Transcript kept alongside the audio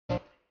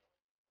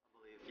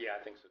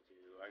think so too.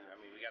 I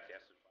mean, we got the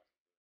acid flask.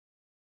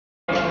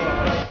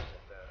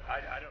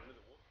 I don't know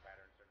the wolf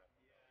patterns or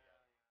nothing.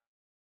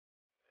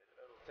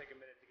 It'll take a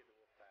minute to get the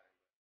wolf pattern.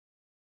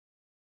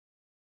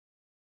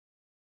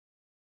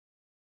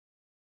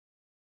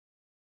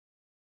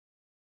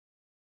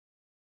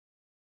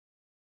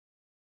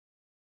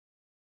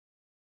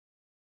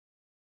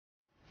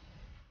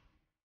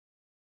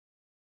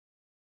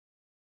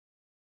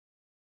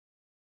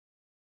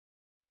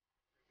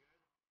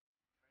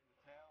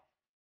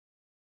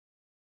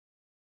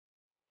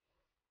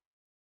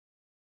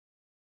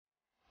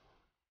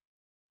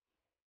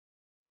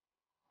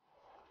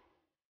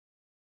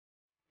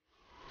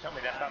 Tell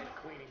me that's not the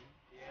cleaning.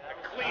 Yeah,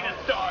 the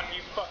cleanest dog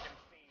you've fucking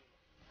seen.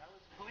 That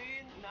was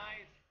clean,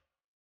 nice.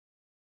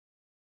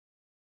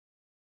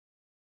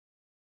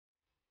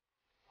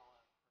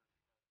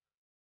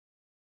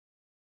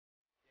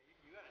 Yeah,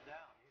 you got it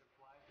down. You can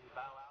fly to the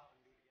bow out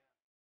and do it again.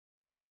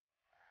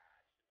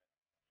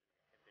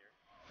 Hit there.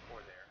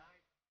 Or there.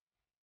 Nice.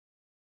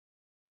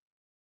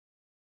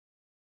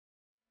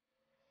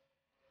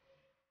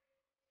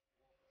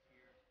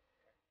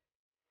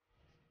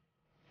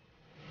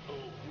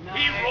 Nice.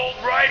 He rolled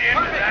right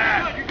into Perfect.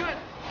 that. You're good.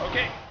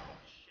 Okay.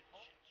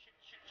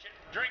 Shit.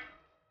 Drink.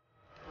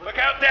 Look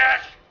out,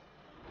 Dash.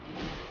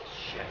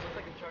 Shit. Looks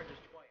like he charges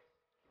twice.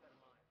 Keep that in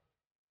mind.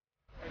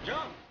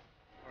 Jump.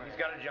 He's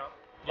got to jump.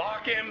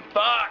 Lock him.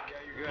 Fuck.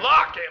 Yeah, you're good.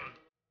 Lock him.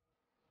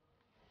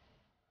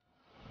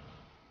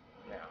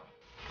 Now.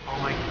 Oh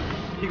my.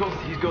 He's going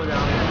down. He's going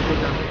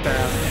down too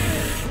fast.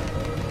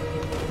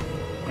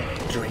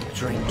 Drink.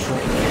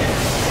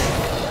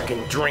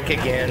 Fucking drink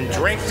again.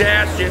 Drink,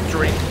 Dash. You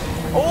drink.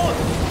 Oh,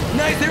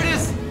 nice. There it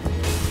is.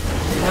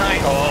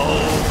 Nice.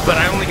 Oh, but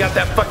I only got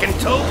that fucking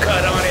toe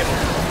cut on him.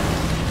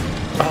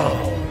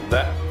 Oh,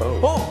 that.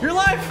 Oh, you're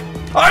alive.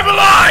 I'm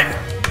alive!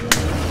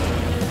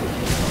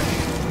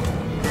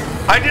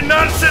 I did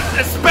not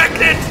expect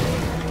it!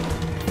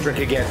 Drink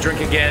again.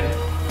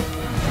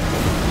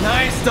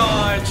 Nice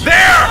dodge.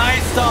 There!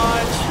 Nice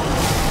dodge.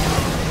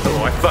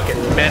 Oh, I fucking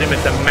met him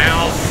at the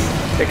mouth.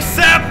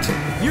 Except!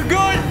 You're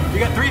good. You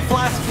got 3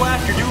 flasks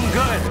left. You're doing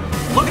good.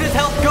 Look at his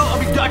health go. I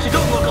mean, actually,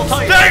 don't look. I'll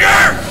tell you.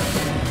 Stinger!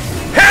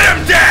 Hit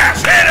him,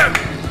 Dash! Hit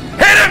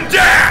him,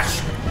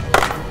 Dash!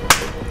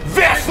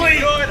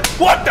 Vesley!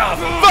 What the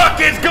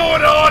fuck is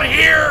going on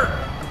here?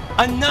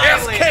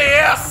 Annihilated.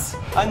 SKS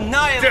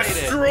Annihilated.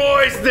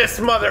 destroys this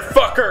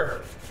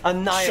motherfucker.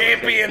 Annihilated.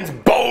 Champion's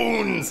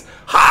bones.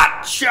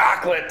 Hot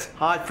chocolate.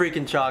 Hot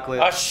freaking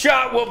chocolate. A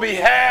shot will be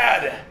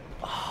had.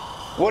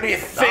 What do you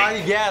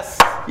think? Yes.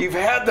 You've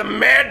had the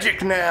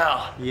magic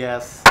now.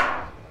 Yes.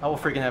 I will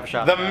freaking have a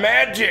shot. The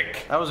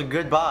magic. That was a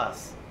good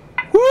boss.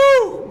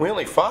 Woo! We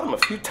only fought him a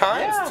few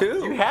times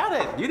too. You had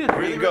it. You did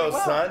really, Here you go, really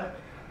well. son.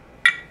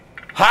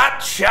 Hot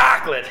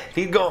chocolate.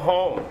 He'd go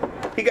home.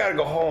 He gotta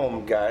go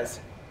home,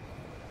 guys.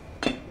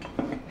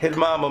 His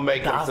mom will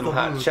make him some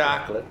hot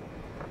chocolate.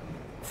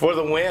 For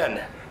the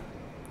win.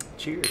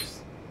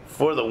 Cheers.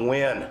 For the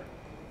win.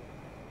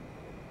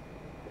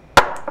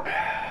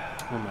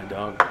 Oh my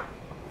dog.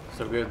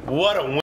 So good. What a win.